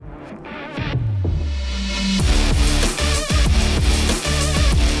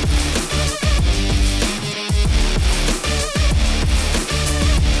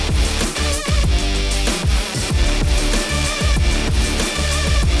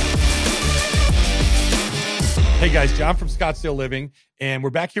Hey guys, John from Scottsdale Living, and we're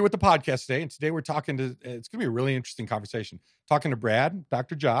back here with the podcast today. And today we're talking to, it's going to be a really interesting conversation. Talking to Brad,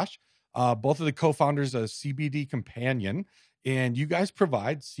 Dr. Josh, both of the co-founders of CBD Companion, and you guys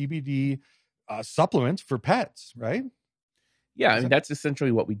provide CBD supplements for pets, right? Yeah, I mean, that's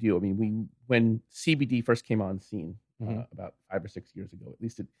essentially what we do. I mean, when CBD first came on scene about 5 or 6 years ago, at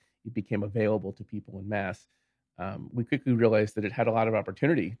least it became available to people en masse. We quickly realized that it had a lot of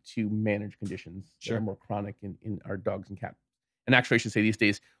opportunity to manage conditions that are more chronic in our dogs and cats. And actually, I should say these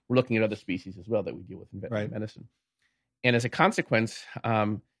days, we're looking at other species as well that we deal with in veterinary medicine. And as a consequence,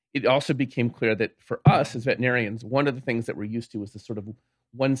 it also became clear that for us as veterinarians, one of the things that we're used to is this sort of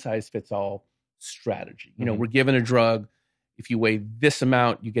one-size-fits-all strategy. You know, we're given a drug. If you weigh this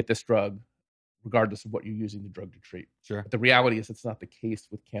amount, you get this drug, regardless of what you're using the drug to treat. But the reality is it's not the case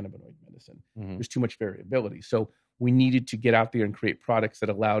with cannabinoid medicine. There's too much variability. So we needed to get out there and create products that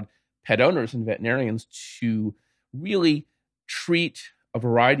allowed pet owners and veterinarians to really treat a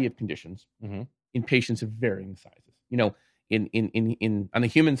variety of conditions in patients of varying sizes. You know, in on the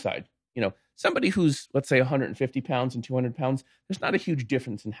human side, you know, somebody who's, let's say, 150 pounds and 200 pounds, there's not a huge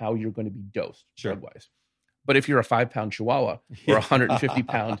difference in how you're going to be dosed drug-wise. But if you're a 5-pound Chihuahua or a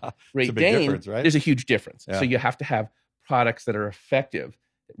 150-pound Great Dane, there's a huge difference. So you have to have products that are effective,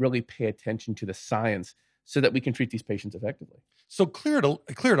 that really pay attention to the science so that we can treat these patients effectively. So clear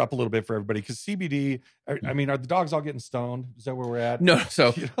it up a little bit for everybody, because CBD, I mean, are the dogs all getting stoned? Is that where we're at? No,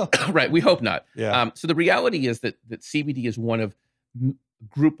 so, right, we hope not. So the reality is that CBD is one of a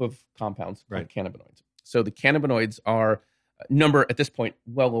group of compounds called cannabinoids. So the cannabinoids are number at this point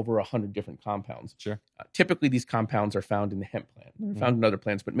well over 100 different compounds. Typically, these compounds are found in the hemp plant. They're found in other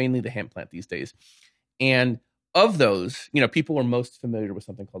plants, but mainly the hemp plant these days. And of those, you know, people are most familiar with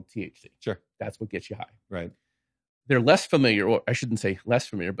something called THC. That's what gets you high. They're less familiar, or I shouldn't say less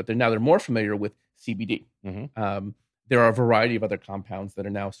familiar, but they're more familiar with CBD. There are a variety of other compounds that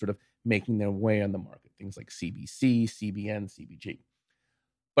are now sort of making their way on the market. Things like CBC, CBN, CBG.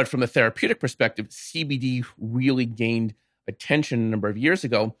 But from a therapeutic perspective, CBD really gained attention a number of years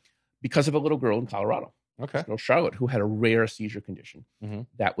ago because of a little girl in Colorado, this girl Charlotte, who had a rare seizure condition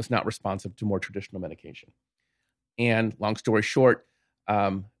that was not responsive to more traditional medication. And long story short,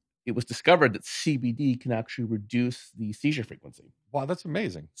 it was discovered that CBD can actually reduce the seizure frequency. Wow, that's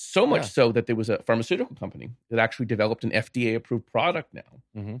amazing. So much so that there was a pharmaceutical company that actually developed an FDA-approved product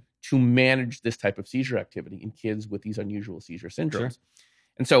now to manage this type of seizure activity in kids with these unusual seizure syndromes.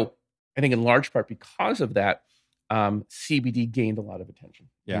 And so I think in large part because of that, CBD gained a lot of attention.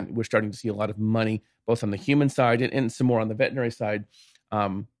 And we're starting to see a lot of money, both on the human side and some more on the veterinary side,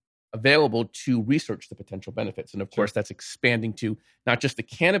 available to research the potential benefits. And of course, that's expanding to not just the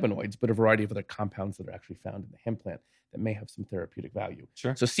cannabinoids, but a variety of other compounds that are actually found in the hemp plant that may have some therapeutic value.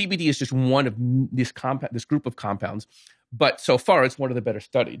 So CBD is just one of this group of compounds, but so far it's one of the better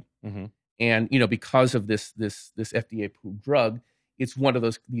studied. And you know, because of this FDA-approved drug, it's one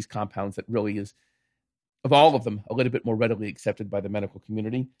of these compounds that really is, of all of them, a little bit more readily accepted by the medical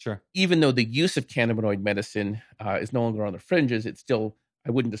community. Even though the use of cannabinoid medicine is no longer on the fringes, it's still, I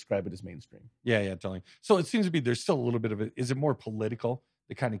wouldn't describe it as mainstream. Totally. So it seems to be there's still a little bit of it. Is it more political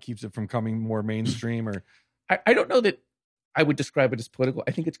that kind of keeps it from coming more mainstream? Or I don't know that I would describe it as political.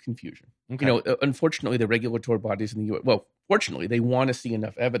 I think it's confusion. You know, unfortunately, the regulatory bodies in the U.S., well, fortunately, they want to see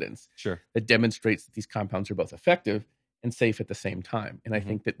enough evidence that demonstrates that these compounds are both effective and safe at the same time. And I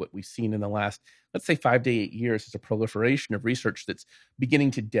think that what we've seen in the last, let's say 5 to 8 years, is a proliferation of research that's beginning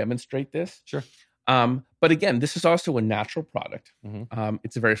to demonstrate this. But again, this is also a natural product.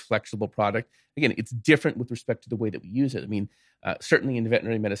 It's a very flexible product. Again, it's different with respect to the way that we use it. I mean, certainly in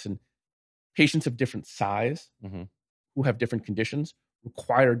veterinary medicine, patients of different size who have different conditions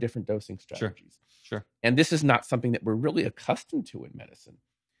require different dosing strategies. And this is not something that we're really accustomed to in medicine.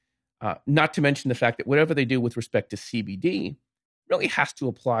 Not to mention the fact that whatever they do with respect to CBD really has to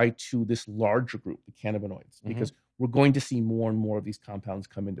apply to this larger group, the cannabinoids, because we're going to see more and more of these compounds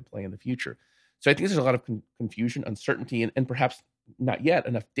come into play in the future. So I think there's a lot of confusion, uncertainty, and perhaps not yet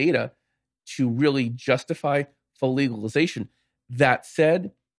enough data to really justify full legalization. That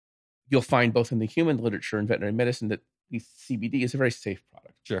said, you'll find both in the human literature and veterinary medicine that CBD is a very safe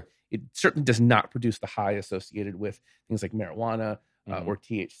product. It certainly does not produce the high associated with things like marijuana or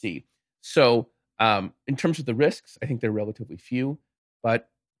THC. So in terms of the risks, I think they're relatively few, but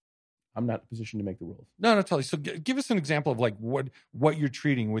I'm not in a position to make the rules. No, totally. So give us an example of like what you're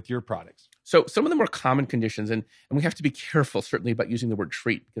treating with your products. So some of the more common conditions, and we have to be careful certainly about using the word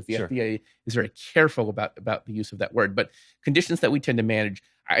treat, because the FDA is very careful about the use of that word. But conditions that we tend to manage,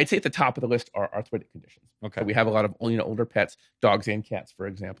 I'd say at the top of the list are arthritic conditions. So we have a lot of older pets, dogs and cats, for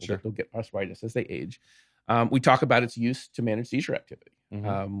example, that they'll get arthritis as they age. We talk about its use to manage seizure activity.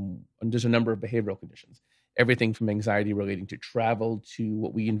 Mm-hmm. And there's a number of behavioral conditions, everything from anxiety relating to travel to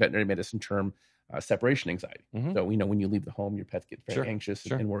what we in veterinary medicine term separation anxiety. Mm-hmm. So, when you leave the home, your pets get very anxious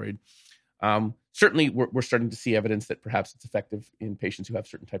Sure. and worried. Certainly, we're starting to see evidence that perhaps it's effective in patients who have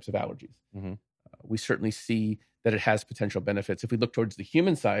certain types of allergies. Mm-hmm. We certainly see that it has potential benefits. If we look towards the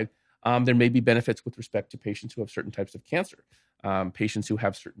human side, there may be benefits with respect to patients who have certain types of cancer, patients who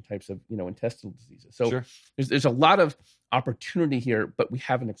have certain types of intestinal diseases. So there's a lot of opportunity here, but we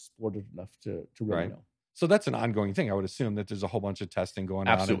haven't explored it enough to really know. So that's an ongoing thing. I would assume that there's a whole bunch of testing going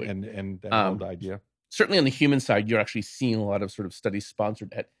on and that whole idea. Certainly on the human side, you're actually seeing a lot of sort of studies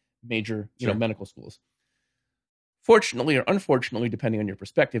sponsored at major medical schools. Fortunately or unfortunately, depending on your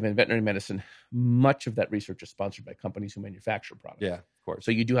perspective, in veterinary medicine, much of that research is sponsored by companies who manufacture products. Yeah, of course.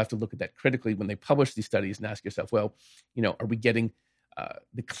 So you do have to look at that critically when they publish these studies and ask yourself, well, are we getting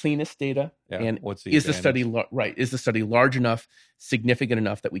the cleanest data? Yeah. And what's the is the study Is the study large enough, significant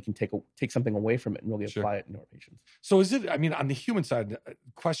enough that we can take something away from it and really apply it in our patients? So is it? I mean, on the human side, the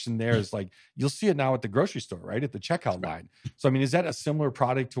question there is like you'll see it now at the grocery store, right, at the checkout line. So I mean, is that a similar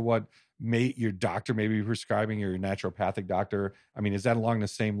product to what your doctor may be prescribing, or your naturopathic doctor? I mean, is that along the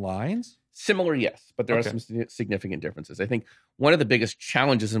same lines? Similar, yes, but there are some significant differences. I think one of the biggest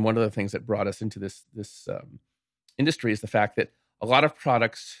challenges and one of the things that brought us into this industry is the fact that a lot of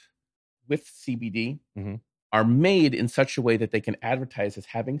products with CBD are made in such a way that they can advertise as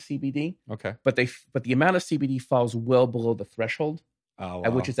having CBD. Okay, but the amount of CBD falls well below the threshold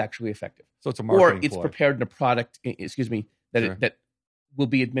at which it's actually effective. So it's a marketing or it's ploy. Prepared in a product. That will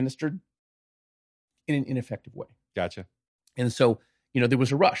be administered in an ineffective way. Gotcha. And so, there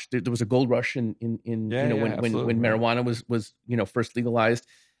was a rush. There was a gold rush when marijuana was first legalized,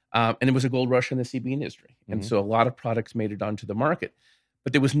 and there was a gold rush in the CBD industry. And so a lot of products made it onto the market,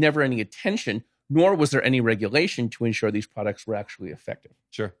 but there was never any attention, nor was there any regulation to ensure these products were actually effective.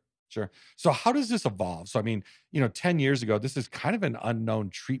 Sure. So how does this evolve? So, I mean, 10 years ago, this is kind of an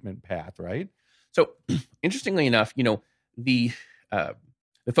unknown treatment path, right? So interestingly enough, the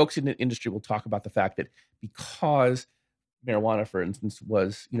folks in the industry will talk about the fact that because marijuana, for instance,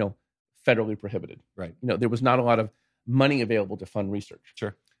 was, federally prohibited, right? There was not a lot of money available to fund research.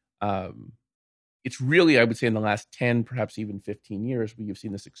 Sure. It's really, I would say, in the last 10, perhaps even 15 years, where you've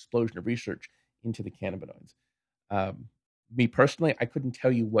seen this explosion of research into the cannabinoids. Me personally, I couldn't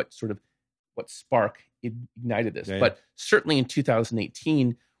tell you what spark ignited this, but certainly in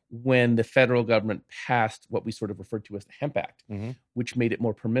 2018, when the federal government passed what we sort of referred to as the Hemp Act, which made it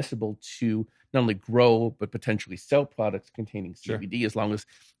more permissible to not only grow, but potentially sell products containing CBD, as long as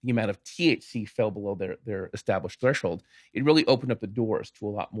the amount of THC fell below their established threshold. It really opened up the doors to a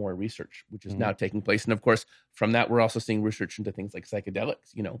lot more research, which is now taking place. And of course, from that, we're also seeing research into things like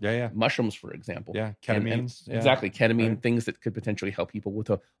psychedelics, mushrooms, for example. Yeah, ketamine. Exactly, ketamine, things that could potentially help people with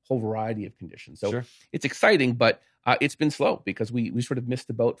a whole variety of conditions. So it's exciting, but it's been slow because we sort of missed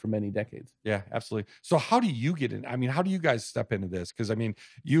the boat for many decades. Yeah, absolutely. So how do you get in? I mean, how do you guys step into this? Because I mean,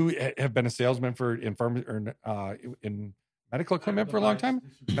 you have been a salesman in medical equipment for a long time,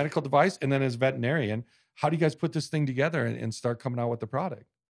 medical device, and then as veterinarian. How do you guys put this thing together and start coming out with the product?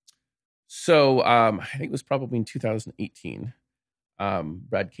 So I think it was probably in 2018.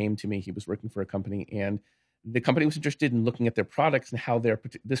 Brad came to me. He was working for a company, and the company was interested in looking at their products and how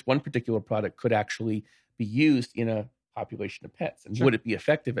this one particular product could actually be used in a population of pets, and would it be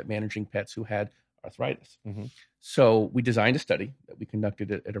effective at managing pets who had arthritis? So we designed a study that we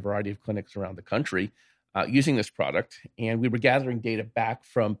conducted at a variety of clinics around the country using this product, and we were gathering data back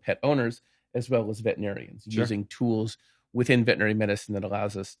from pet owners as well as veterinarians using tools within veterinary medicine that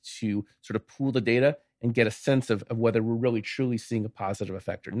allows us to sort of pool the data and get a sense of whether we're really truly seeing a positive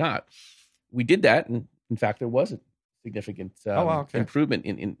effect or not. We did that, and in fact, there was a significant improvement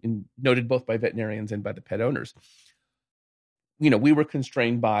in noted both by veterinarians and by the pet owners. We were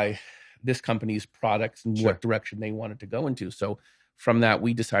constrained by this company's products and what direction they wanted to go into. So from that,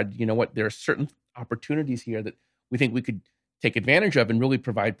 we decided, there are certain opportunities here that we think we could take advantage of and really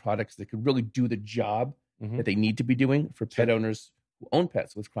provide products that could really do the job that they need to be doing for pet owners who own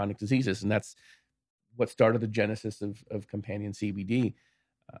pets with chronic diseases. And that's what started the genesis of Companion CBD.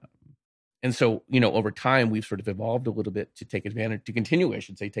 And so, over time, we've sort of evolved a little bit to take advantage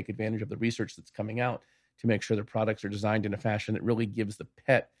of the research that's coming out to make sure the products are designed in a fashion that really gives the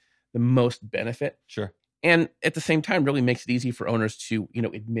pet the most benefit. Sure. And at the same time, really makes it easy for owners to,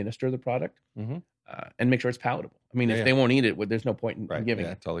 administer the product and make sure it's palatable. I mean, if they won't eat it, there's no point in giving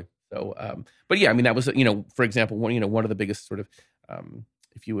it. Totally. So, but yeah, I mean, that was, for example, one of the biggest sort of,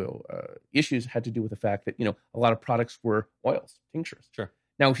 if you will, issues had to do with the fact that, a lot of products were oils, tinctures. Sure.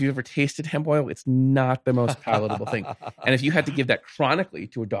 Now, if you've ever tasted hemp oil, it's not the most palatable thing. And if you had to give that chronically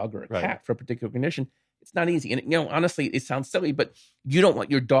to a dog or a cat for a particular condition, it's not easy. And, honestly, it sounds silly, but you don't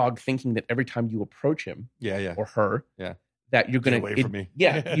want your dog thinking that every time you approach him or her, that you're going to, away from me.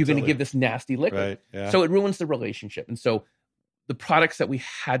 You're going to give this nasty liquid. Right. Yeah. So it ruins the relationship. And so the products that we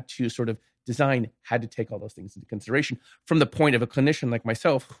had to sort of design had to take all those things into consideration from the point of a clinician like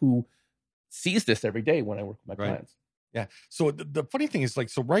myself who sees this every day when I work with my clients. Yeah. So the funny thing is, like,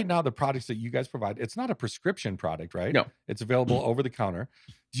 so right now the products that you guys provide, it's not a prescription product, right? No. It's available over the counter.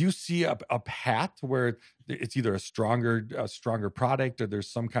 Do you see a path where it's either a stronger product or there's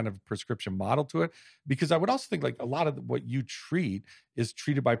some kind of prescription model to it? Because I would also think like a lot of what you treat is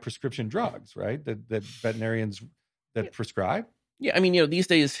treated by prescription drugs, right? That veterinarians that prescribe. Yeah. I mean, these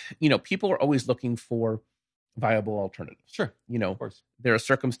days, people are always looking for viable alternatives. Sure. Of course. There are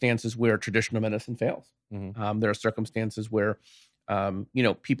circumstances where traditional medicine fails. Mm-hmm. There are circumstances where,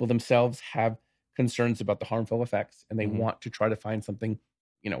 people themselves have concerns about the harmful effects and they want to try to find something,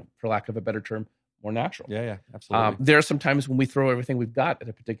 for lack of a better term, more natural. Yeah, absolutely. There are some times when we throw everything we've got at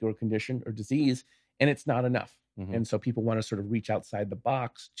a particular condition or disease and it's not enough. Mm-hmm. And so people want to sort of reach outside the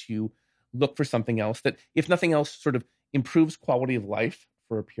box to look for something else that, if nothing else, sort of improves quality of life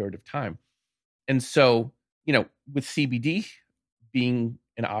for a period of time. And so, with CBD being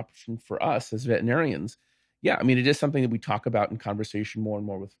an option for us as veterinarians, it is something that we talk about in conversation more and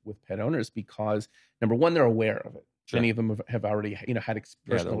more with pet owners because, number one, they're aware of it. Sure. Many of them have already, had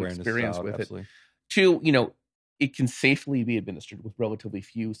personal experience with absolutely. it. Two, it can safely be administered with relatively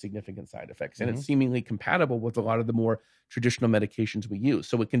few significant side effects. And it's seemingly compatible with a lot of the more traditional medications we use.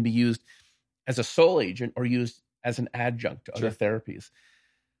 So it can be used as a sole agent or used as an adjunct to other therapies.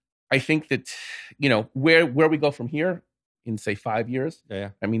 I think that, where we go from here in, say, 5 years,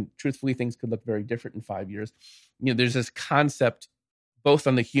 I mean, truthfully, things could look very different in 5 years. There's this concept, both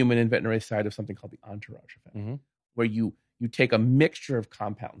on the human and veterinary side, of something called the entourage effect, where you take a mixture of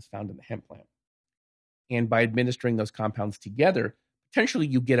compounds found in the hemp plant. And by administering those compounds together, potentially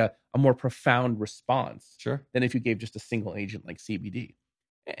you get a more profound response than if you gave just a single agent like CBD.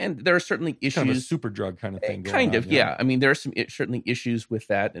 And there are certainly issues. Kind of a super drug kind of thing. Yeah. I mean, there are certainly issues with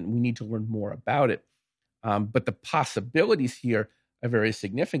that, and we need to learn more about it. But the possibilities here are very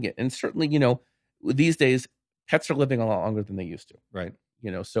significant. And certainly, these days, pets are living a lot longer than they used to. Right.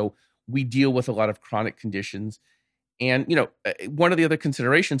 So we deal with a lot of chronic conditions. And, one of the other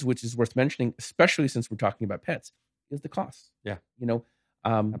considerations, which is worth mentioning, especially since we're talking about pets, is the cost. Yeah.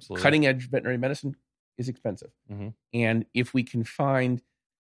 Absolutely. Cutting edge veterinary medicine is expensive. And if we can find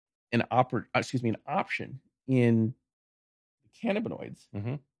an option in cannabinoids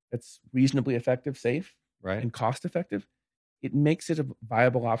that's reasonably effective, safe, and cost effective, it makes it a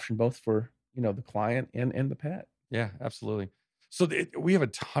viable option both for the client and the pet. Yeah, absolutely. So we have a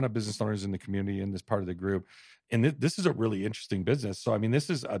ton of business owners in the community in this part of the group, and this is a really interesting business. So, I mean, this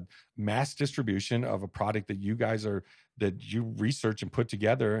is a mass distribution of a product that you research and put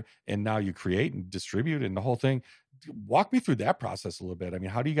together, and now you create and distribute, and the whole thing. Walk me through that process a little bit. I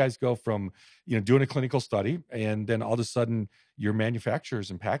mean, how do you guys go from doing a clinical study, and then all of a sudden you're manufacturers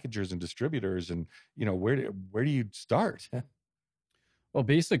and packagers and distributors, and where do you start? Well,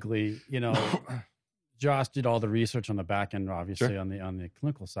 basically, Josh did all the research on the back end, obviously on the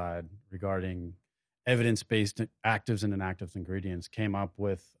clinical side regarding evidence-based actives and inactive ingredients, came up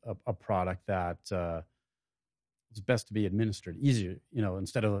with a product that is best to be administered easier,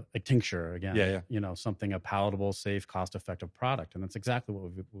 instead of a tincture again, something, a palatable, safe, cost-effective product. And that's exactly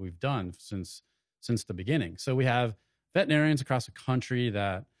what we've done since the beginning. So we have veterinarians across the country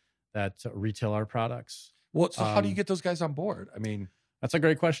that retail our products. Well, so how do you get those guys on board? I mean, that's a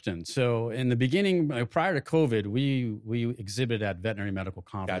great question. So in the beginning, prior to COVID, we exhibited at veterinary medical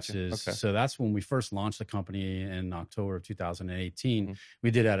conferences. Gotcha. Okay. So that's when we first launched the company in October of 2018.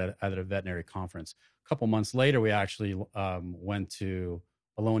 We did at a veterinary conference. A couple months later, we actually went to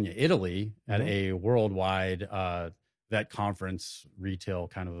Bologna, Italy, at a worldwide vet conference, retail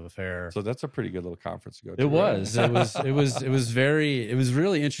kind of affair. So that's a pretty good little conference to go to. It was. It was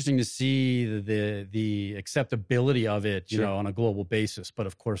really interesting to see the acceptability of it, on a global basis. But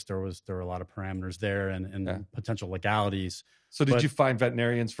of course, there were a lot of parameters there and potential legalities. So did you find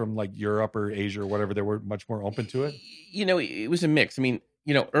veterinarians from like Europe or Asia or whatever that were much more open to it? It was a mix. I mean,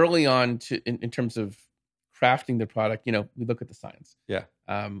 early on in terms of crafting the product, we look at the science. Yeah.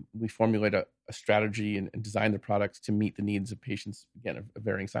 We formulate a strategy and design the products to meet the needs of patients, again, of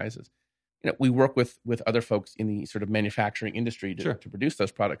varying sizes. We work with other folks in the sort of manufacturing industry to produce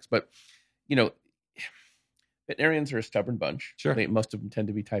those products. But, veterinarians are a stubborn bunch. Sure. Most of them tend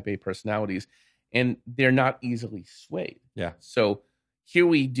to be type A personalities, and they're not easily swayed. Yeah. So here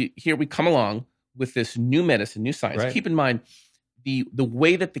we come along with this new medicine, new science. Right. Keep in mind, the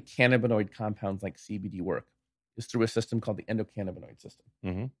way that the cannabinoid compounds like CBD work is through a system called the endocannabinoid system.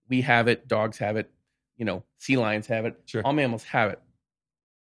 Mm-hmm. We have it, dogs have it, sea lions have it, Sure. all mammals have it.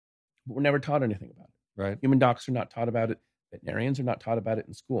 But we're never taught anything about it. Right. Human docs are not taught about it. Veterinarians are not taught about it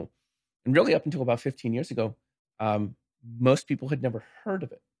in school. And really up until about 15 years ago, most people had never heard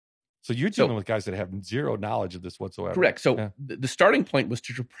of it. So you're dealing with guys that have zero knowledge of this whatsoever. Correct. So the starting point was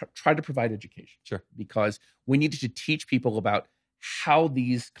to try to provide education. Sure. Because we needed to teach people about how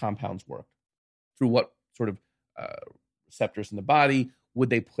these compounds work, through what sort of receptors in the body, would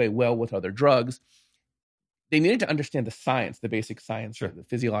they play well with other drugs. They needed to understand the science, the basic science, sure. the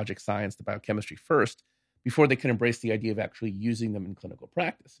physiologic science, the biochemistry first, before they could embrace the idea of actually using them in clinical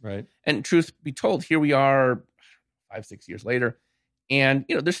practice. Right. And truth be told, here we are 5-6 years later, and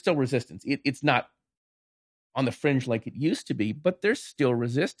there's still resistance. It's not on the fringe like it used to be, but there's still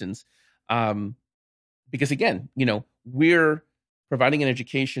resistance. Because again, we're providing an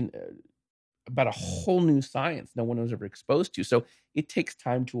education about a whole new science no one was ever exposed to. So it takes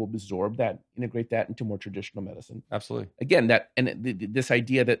time to absorb that, integrate that into more traditional medicine. Absolutely. Again, this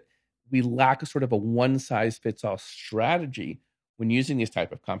idea that we lack a sort of a one-size-fits-all strategy when using these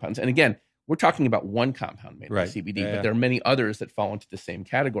type of compounds. And again, we're talking about one compound made by CBD, but there are many others that fall into the same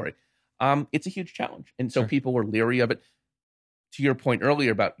category. It's a huge challenge. And so people were leery of it. To your point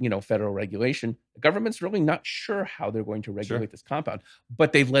earlier about, federal regulation, the government's really not sure how they're going to regulate this compound,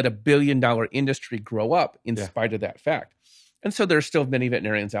 but they've let $1 billion industry grow up in spite of that fact. And so there are still many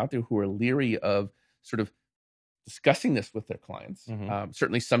veterinarians out there who are leery of sort of discussing this with their clients. Mm-hmm.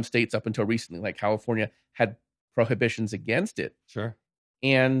 Certainly some states up until recently, like California, had prohibitions against it. Sure.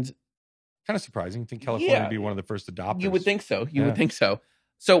 And kind of surprising. I think California would be one of the first adopters. You would think so. You would think so.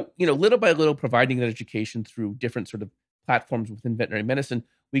 So, little by little, providing that education through different sort of platforms within veterinary medicine,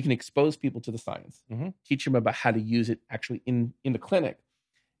 we can expose people to the science, teach them about how to use it actually in the clinic.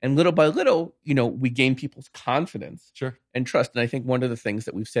 And little by little, we gain people's confidence and trust. And I think one of the things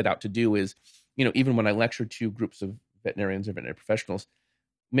that we've set out to do is, even when I lecture to groups of veterinarians or veterinary professionals,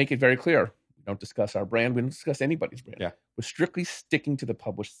 make it very clear. We don't discuss our brand. We don't discuss anybody's brand. Yeah. We're strictly sticking to the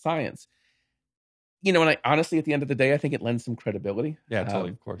published science. And I honestly, at the end of the day, I think it lends some credibility. Yeah,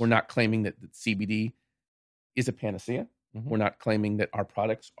 totally, of course. We're not claiming that CBD is a panacea. Mm-hmm. We're not claiming that our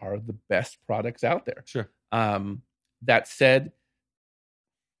products are the best products out there. Sure. That said,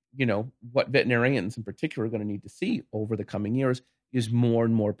 what veterinarians in particular are going to need to see over the coming years is more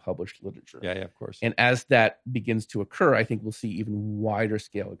and more published literature. Yeah, of course. And as that begins to occur, I think we'll see even wider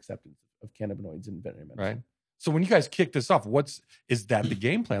scale acceptance of cannabinoids in veterinary medicine. Right. So when you guys kick this off, is that the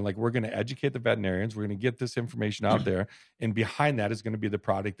game plan? Like, we're going to educate the veterinarians, we're going to get this information out there, and behind that is going to be the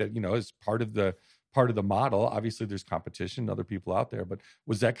product that, is part of the model. Obviously there's competition, other people out there, but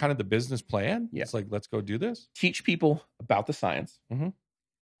was that kind of the business plan? Yeah. It's like, let's go do this. Teach people about the science, and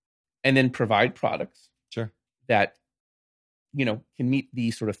then provide products that, can meet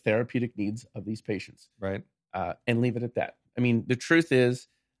the sort of therapeutic needs of these patients. Right. And leave it at that. I mean, the truth is,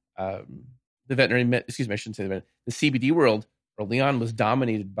 the CBD world early on was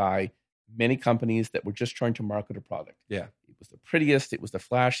dominated by many companies that were just trying to market a product. Yeah. It was the prettiest, it was the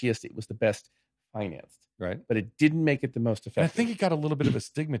flashiest, it was the best financed. Right. But it didn't make it the most effective. And I think it got a little bit of a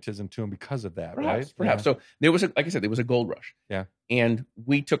stigmatism to him because of that, perhaps. Yeah. So there was, like I said, there was a gold rush. Yeah. And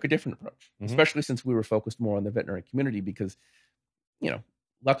we took a different approach, especially since we were focused more on the veterinary community because,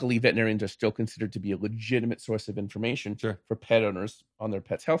 luckily veterinarians are still considered to be a legitimate source of information for pet owners on their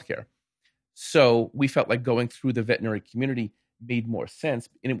pets' healthcare. So we felt like going through the veterinary community made more sense,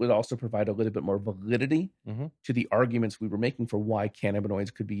 and it would also provide a little bit more validity to the arguments we were making for why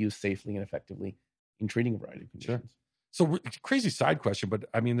cannabinoids could be used safely and effectively in treating a variety of conditions. So crazy side question, but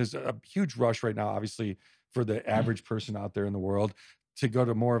I mean, there's a huge rush right now, obviously, for the average person out there in the world to go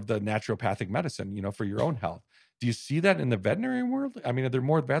to more of the naturopathic medicine, for your own health. Do you see that in the veterinary world? I mean, are there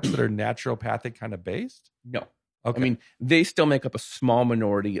more vets that are naturopathic kind of based? No. Okay. I mean, they still make up a small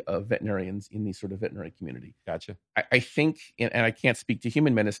minority of veterinarians in the sort of veterinary community. Gotcha. I think, and I can't speak to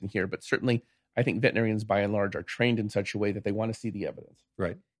human medicine here, but certainly I think veterinarians by and large are trained in such a way that they want to see the evidence.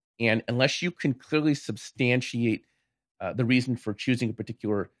 Right. And unless you can clearly substantiate the reason for choosing a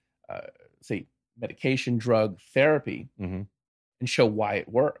particular, say, medication, drug, therapy, and show why it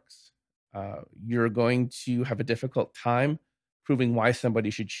works, you're going to have a difficult time proving why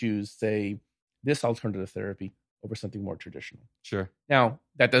somebody should choose, say, this alternative therapy over something more traditional. Sure. Now,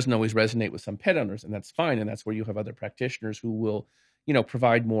 that doesn't always resonate with some pet owners, and that's fine. And that's where you have other practitioners who will,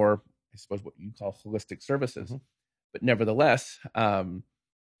 provide more, I suppose, what you call holistic services. But nevertheless, CBD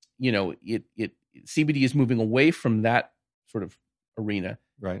is moving away from that sort of arena,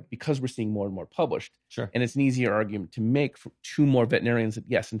 right? Because we're seeing more and more published. Sure. And it's an easier argument to make to more veterinarians that,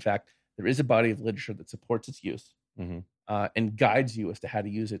 yes, in fact, there is a body of literature that supports its use and guides you as to how to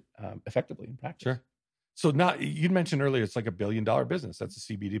use it effectively in practice. Sure. So now you mentioned earlier, it's like $1 billion business. That's a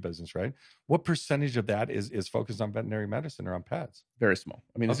CBD business, right? What percentage of that is focused on veterinary medicine or on pets? Very small.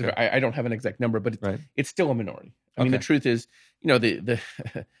 I mean, I don't have an exact number, but it's still a minority. I mean, the truth is, the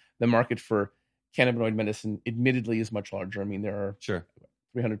the market for cannabinoid medicine admittedly is much larger. I mean, there are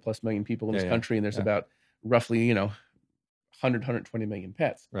 300 plus million people in this country, and there's about roughly, 120 million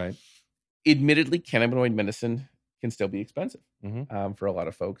pets. Right. Admittedly, cannabinoid medicine can still be expensive for a lot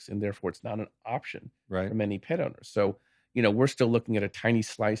of folks, and therefore it's not an option for many pet owners. So, we're still looking at a tiny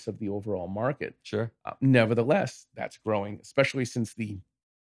slice of the overall market. Sure. Nevertheless, that's growing, especially since the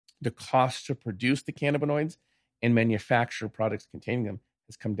cost to produce the cannabinoids and manufacture products containing them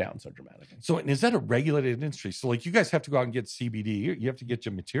has come down so dramatically. So, and is that a regulated industry? So, like, you guys have to go out and get CBD. You have to get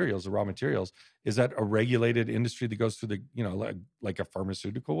your materials, the raw materials. Is that a regulated industry that goes through the, like a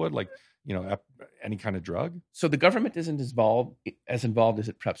pharmaceutical would, like, any kind of drug? So the government isn't as involved as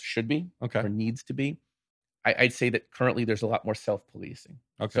it perhaps should be or needs to be. I'd say that currently there's a lot more self-policing.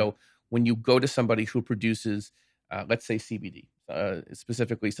 Okay. So when you go to somebody who produces, let's say CBD,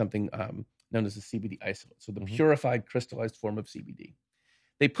 specifically something known as a CBD isolate, so the purified crystallized form of CBD,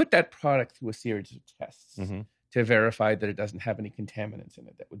 they put that product through a series of tests to verify that it doesn't have any contaminants in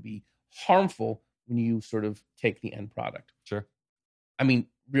it that would be harmful when you sort of take the end product. Sure. I mean,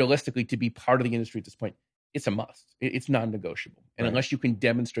 realistically, to be part of the industry at this point, it's a must. It's non-negotiable. And unless you can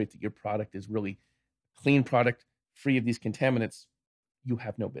demonstrate that your product is really a clean product, free of these contaminants, you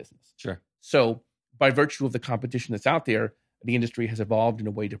have no business. Sure. So by virtue of the competition that's out there, the industry has evolved in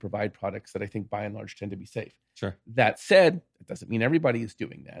a way to provide products that I think by and large tend to be safe. Sure. That said, it doesn't mean everybody is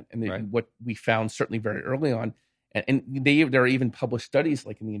doing that. And what we found certainly very early on, and there are even published studies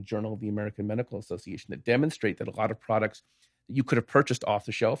like in the Journal of the American Medical Association that demonstrate that a lot of products that you could have purchased off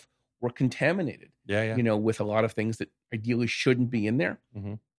the shelf were contaminated, with a lot of things that ideally shouldn't be in there.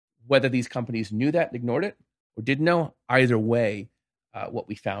 Whether these companies knew that and ignored it or didn't know, either way, what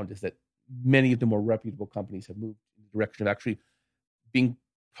we found is that many of the more reputable companies have moved in the direction of actually being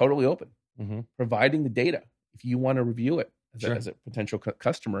totally open, providing the data if you want to review it as a potential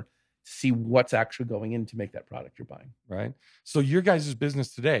customer, see what's actually going in to make that product you're buying. Right. So your guys'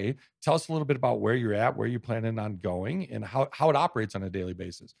 business today, tell us a little bit about where you're at, where you're planning on going, and how it operates on a daily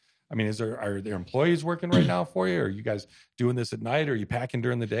basis. I mean, are there employees working right now for you? Are you guys doing this at night? Or are you packing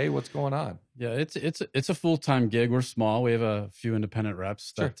during the day? What's going on? Yeah, it's a full-time gig. We're small. We have a few independent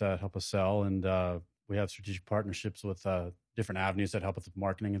reps that help us sell, and we have strategic partnerships with different avenues that help with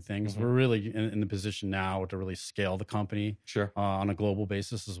marketing and things. We're really in the position now to really scale the company on a global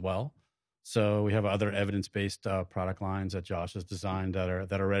basis as well. So we have other evidence-based product lines that Josh has designed that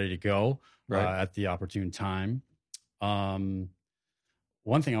are ready to go at the opportune time.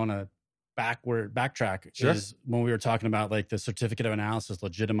 One thing I want to backtrack is when we were talking about like the certificate of analysis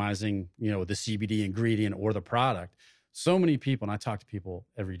legitimizing, the CBD ingredient or the product. So many people, and I talk to people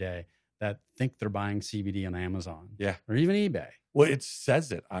every day that think they're buying CBD on Amazon, or even eBay. Well, it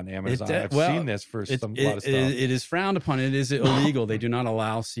says it on Amazon. I've seen this for a lot of stuff. It is frowned upon. It is illegal. They do not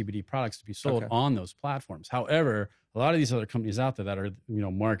allow CBD products to be sold on those platforms. However, a lot of these other companies out there that are,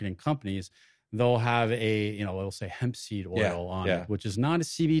 marketing companies, they'll have they'll say hemp seed oil on it, which is not a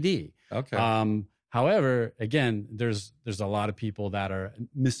CBD. Okay. However, again, there's a lot of people that are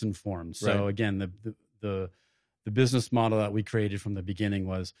misinformed. So again, the business model that we created from the beginning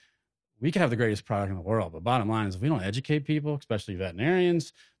was, we can have the greatest product in the world, but bottom line is if we don't educate people, especially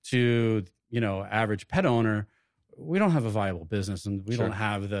veterinarians, to, average pet owner, we don't have a viable business, and we don't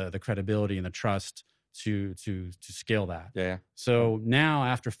have the credibility and the trust to scale that. So now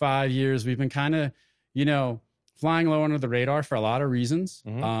after 5 years, we've been kind of, flying low under the radar for a lot of reasons.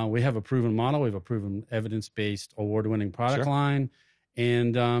 We have a proven model. We have a proven evidence-based award-winning product line.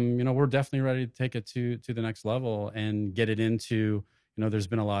 And, we're definitely ready to take it to the next level and get it into, there's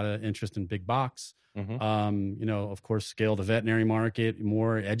been a lot of interest in big box, of course, scale the veterinary market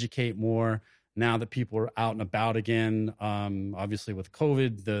more, educate more. Now that people are out and about again, obviously with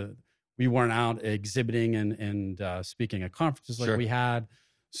COVID, we weren't out exhibiting and speaking at conferences like we had.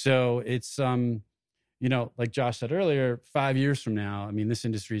 So it's, like Josh said earlier, 5 years from now, I mean, this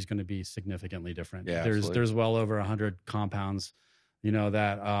industry is going to be significantly different. There's well over 100 compounds,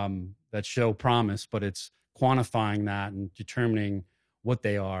 that show promise, but it's quantifying that and determining what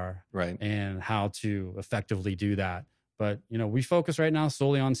they are and how to effectively do that. But, we focus right now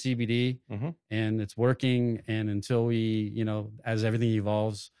solely on CBD and it's working. And until we, as everything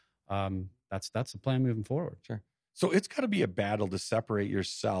evolves, that's the plan moving forward. Sure. So it's got to be a battle to separate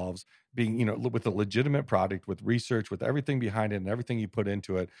yourselves being, with a legitimate product, with research, with everything behind it and everything you put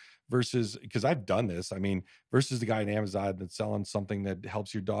into it versus, because I've done this, versus the guy on Amazon that's selling something that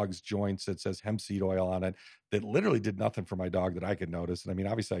helps your dog's joints that says hemp seed oil on it that literally did nothing for my dog that I could notice. And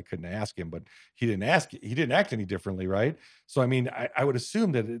obviously I couldn't ask him, but he didn't act any differently, right? So, I would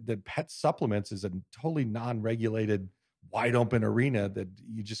assume that pet supplements is a totally non-regulated, wide open arena that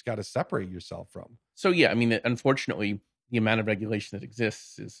you just got to separate yourself from. So yeah, unfortunately, the amount of regulation that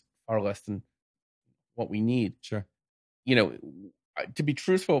exists is far less than what we need. Sure. To be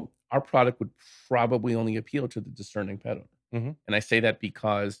truthful, our product would probably only appeal to the discerning pet owner. Mm-hmm. And I say that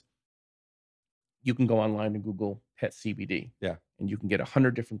because you can go online and Google pet CBD. Yeah. And you can get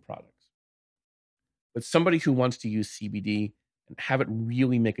 100 different products. But somebody who wants to use CBD and have it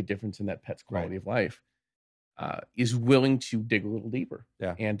really make a difference in that pet's quality of life is willing to dig a little deeper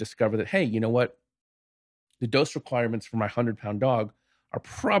and discover that, hey, you know what? The dose requirements for my 100-pound dog are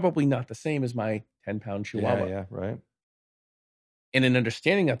probably not the same as my 10-pound Chihuahua. Yeah, right. And in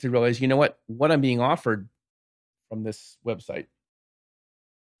understanding that, they realize, you know what I'm being offered from this website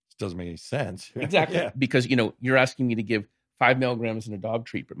doesn't make any sense. Exactly. Yeah. Because, you're asking me to give 5 milligrams in a dog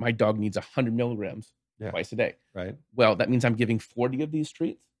treat, but my dog needs 100 milligrams twice a day. Right. Well, that means I'm giving 40 of these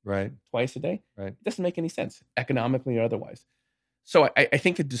treats twice a day. Right. It doesn't make any sense economically or otherwise. So I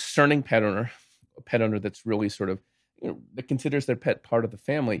think a discerning pet owner, a pet owner that's really sort of, that considers their pet part of the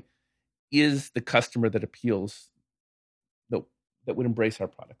family, is the customer that appeals, that would embrace our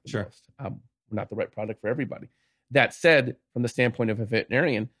product the most. We're not the right product for everybody. That said, from the standpoint of a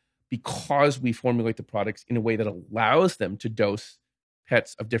veterinarian, because we formulate the products in a way that allows them to dose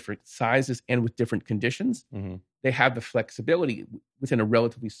pets of different sizes and with different conditions, they have the flexibility within a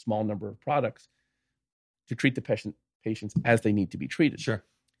relatively small number of products to treat the patients as they need to be treated. Sure.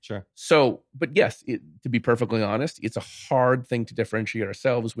 So, but yes, to be perfectly honest, it's a hard thing to differentiate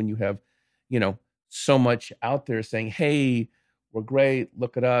ourselves when you have, so much out there saying, hey, we're great,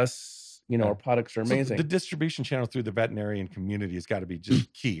 look at us, our products are amazing. So the distribution channel through the veterinarian community has got to be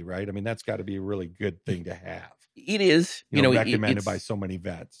just key, right? That's got to be a really good thing to have. It is, recommended by so many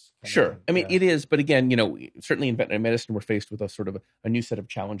vets. Sure. It is. But again, certainly in veterinary medicine, we're faced with a sort of a new set of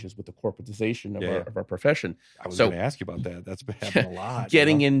challenges with the corporatization of our profession. I was going to ask you about that. That's been happening a lot.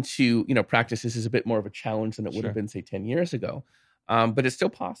 Getting into, practices is a bit more of a challenge than it would have been, say, 10 years ago. But it's still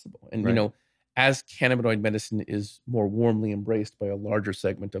possible. And, as cannabinoid medicine is more warmly embraced by a larger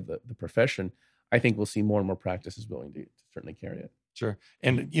segment of the profession, I think we'll see more and more practices willing to certainly carry it. Sure.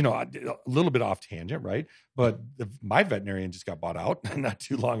 And, a little bit off tangent, right? But my veterinarian just got bought out not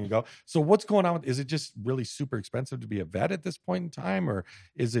too long ago. So what's going on? Is it just really super expensive to be a vet at this point in time? Or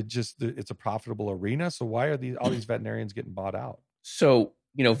is it just, it's a profitable arena? So why are all these veterinarians getting bought out? So,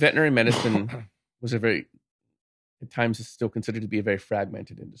 veterinary medicine was at times is still considered to be a very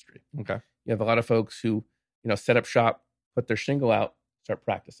fragmented industry. Okay. You have a lot of folks who, set up shop, put their shingle out, start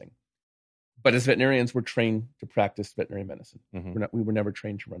practicing. But as veterinarians, we're trained to practice veterinary medicine. We were never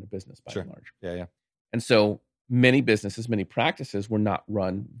trained to run a business by and large. Yeah. And so many businesses, many practices were not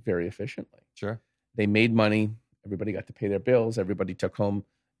run very efficiently. Sure. They made money. Everybody got to pay their bills. Everybody took home,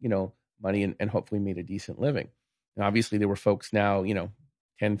 money and hopefully made a decent living. And obviously there were folks now,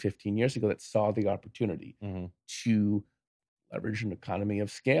 10, 15 years ago that saw the opportunity to leverage an economy of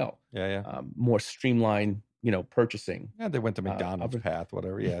scale. More streamlined, purchasing. Yeah, they went to McDonald's path,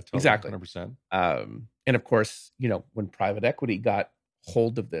 whatever. Yeah, totally, exactly. 100%. And of course, when private equity got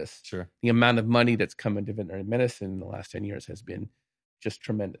hold of this, sure, the amount of money that's come into veterinary medicine in the last 10 years has been just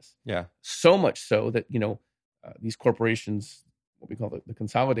tremendous. Yeah. So much so that, these corporations, what we call the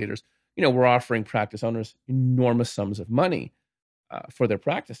consolidators, we're offering practice owners enormous sums of money for their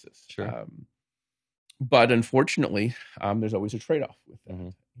practices. Sure. But unfortunately, there's always a trade-off with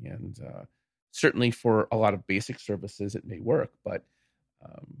that. And certainly for a lot of basic services, it may work. But,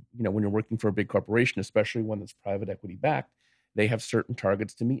 when you're working for a big corporation, especially one that's private equity backed, they have certain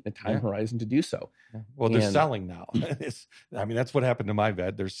targets to meet and a time horizon to do so. Well, they're selling now. That's what happened to my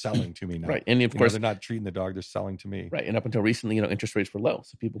vet. They're selling to me now. Right. And of course, they're not treating the dog. They're selling to me. Right. And up until recently, interest rates were low.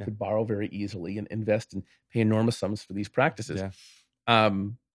 So people could borrow very easily and invest and pay enormous sums for these practices. Yeah.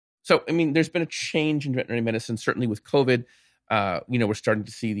 So, there's been a change in veterinary medicine, certainly with COVID. We're starting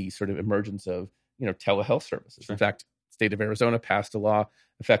to see the sort of emergence of, telehealth services. Sure. In fact, the state of Arizona passed a law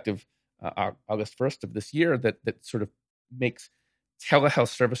effective August 1st of this year that sort of makes telehealth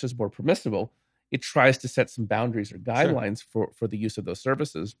services more permissible. It tries to set some boundaries or guidelines for the use of those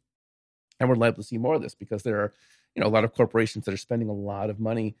services. And we're liable to see more of this because there are, a lot of corporations that are spending a lot of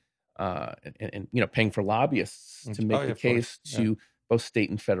money and paying for lobbyists to make the case to both state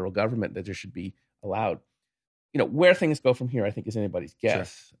and federal government that there should be allowed. where things go from here, I think is anybody's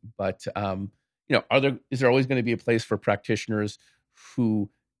guess. Sure. But is there always going to be a place for practitioners who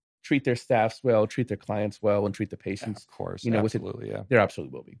treat their staffs well, treat their clients well, and treat the patients? Yeah, of course, absolutely, yeah. There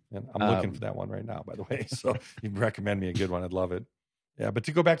absolutely will be. And I'm looking for that one right now, by the way. So you recommend me a good one, I'd love it. Yeah, but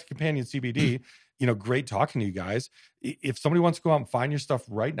to go back to Companion CBD, great talking to you guys. If somebody wants to go out and find your stuff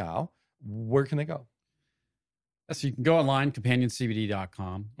right now, where can they go? So you can go online,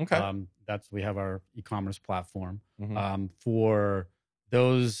 companioncbd.com. Okay. We have our e-commerce platform. Mm-hmm. For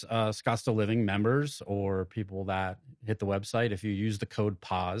those Scottsdale Living members or people that hit the website, if you use the code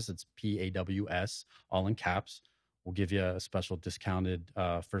PAWS, it's PAWS, all in caps, we'll give you a special discounted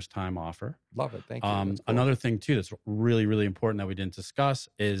first-time offer. Love it. Thank you. Cool. Another thing, too, that's really, really important that we didn't discuss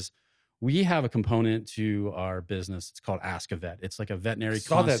is we have a component to our business. It's called Ask a Vet. It's like a veterinary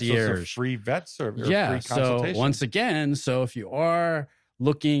concierge. So it's a free vet service. Yeah. Free consultation. So once again, if you are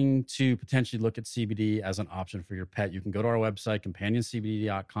looking to potentially look at CBD as an option for your pet, you can go to our website,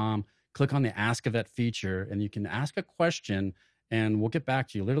 companioncbd.com, click on the Ask a Vet feature, and you can ask a question, and we'll get back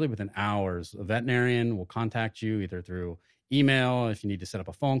to you literally within hours. A veterinarian will contact you either through email, if you need to set up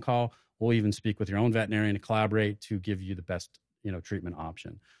a phone call. We'll even speak with your own veterinarian to collaborate to give you the best treatment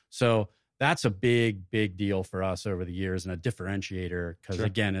option. So that's a big, big deal for us over the years and a differentiator because,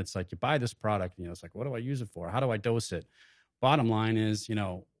 again, it's like you buy this product, it's like, what do I use it for? How do I dose it? Bottom line is,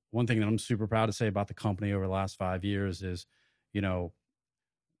 one thing that I'm super proud to say about the company over the last 5 years is,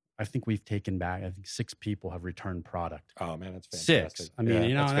 I think we've taken back, 6 people have returned product. Oh man, that's fantastic. 6. I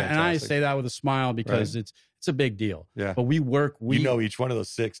mean, and I say that with a smile because it's a big deal. Yeah. But we know each one of those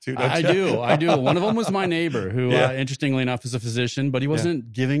 6 too, don't you? I do. One of them was my neighbor who, interestingly enough, is a physician, but he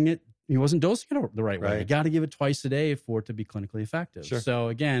wasn't giving it, he wasn't dosing it the right way. You got to give it twice a day for it to be clinically effective. Sure. So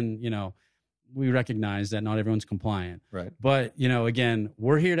again, we recognize that not everyone's compliant. Right. But, again,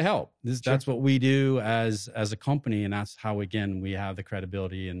 we're here to help. That's what we do as a company. And that's how, again, we have the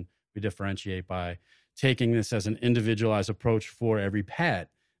credibility and we differentiate by taking this as an individualized approach for every pet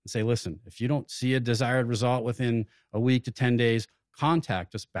and say, listen, if you don't see a desired result within a week to 10 days,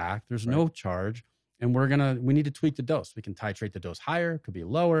 contact us back. There's no charge. And we need to tweak the dose. We can titrate the dose higher, could be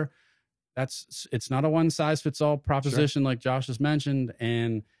lower. It's not a one size fits all proposition like Josh has mentioned.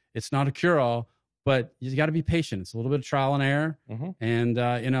 And it's not a cure-all, but you got to be patient. It's a little bit of trial and error. Mm-hmm. And,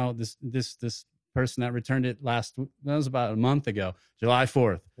 this person that returned it that was about a month ago, July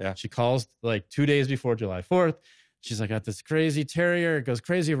 4th. Yeah. She calls like 2 days before July 4th. She's like, I got this crazy terrier. It goes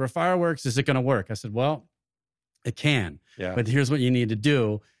crazy over fireworks. Is it going to work? I said, well, it can. Yeah. But here's what you need to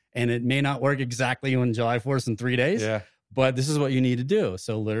do. And it may not work exactly on July 4th in 3 days. Yeah. But this is what you need to do.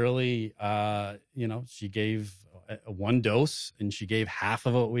 So literally, she gave one dose and she gave half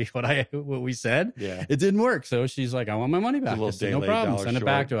of what we said. Yeah. It didn't work. So she's like, I want my money back. I said, no problem. Send it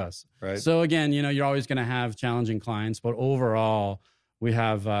back to us. Right. So again, you're always going to have challenging clients, but overall we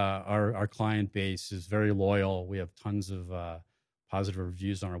have our client base is very loyal. We have tons of positive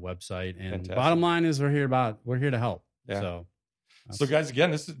reviews on our website. And Fantastic. Bottom line is we're here to help. Yeah. So guys,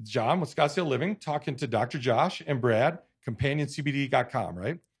 again, this is John with Scottsdale Living talking to Dr. Josh and Brad, companioncbd.com,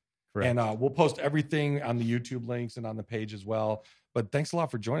 right? Correct. And we'll post everything on the YouTube links and on the page as well. But thanks a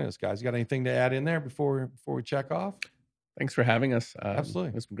lot for joining us, guys. You got anything to add in there before we check off? Thanks for having us.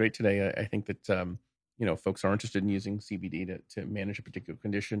 Absolutely. It's been great today. I think that, folks are interested in using CBD to manage a particular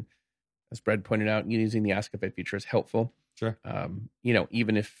condition. As Brad pointed out, using the Ask a Vet feature is helpful. Sure.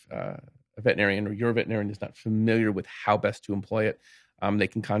 Even if a veterinarian or your veterinarian is not familiar with how best to employ it, they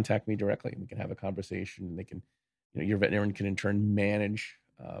can contact me directly and we can have a conversation. And they can, your veterinarian can in turn manage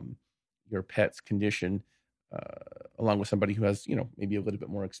your pet's condition along with somebody who has, maybe a little bit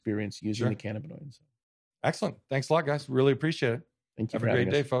more experience using the cannabinoids. Excellent. Thanks a lot, guys. Really appreciate it. Thank you. Have a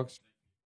great day, folks.